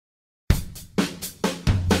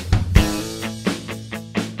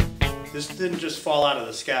This didn't just fall out of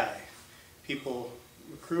the sky. People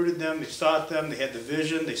recruited them, they sought them, they had the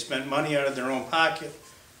vision, they spent money out of their own pocket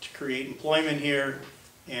to create employment here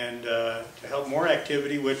and to help more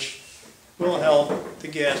activity, which will help the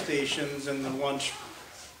gas stations and the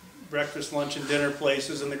breakfast, lunch, and dinner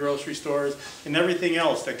places and the grocery stores and everything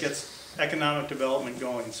else that gets economic development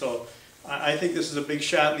going. So I think this is a big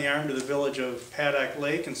shot in the arm to the village of Paddock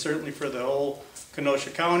Lake and certainly for the whole Kenosha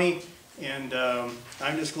County. And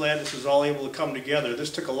I'm just glad this is all able to come together.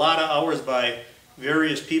 This took a lot of hours by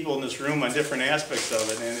various people in this room on different aspects of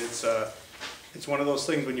it, and it's one of those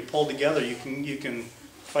things when you pull together, you can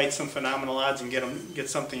fight some phenomenal odds and get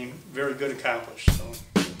something very good accomplished. So.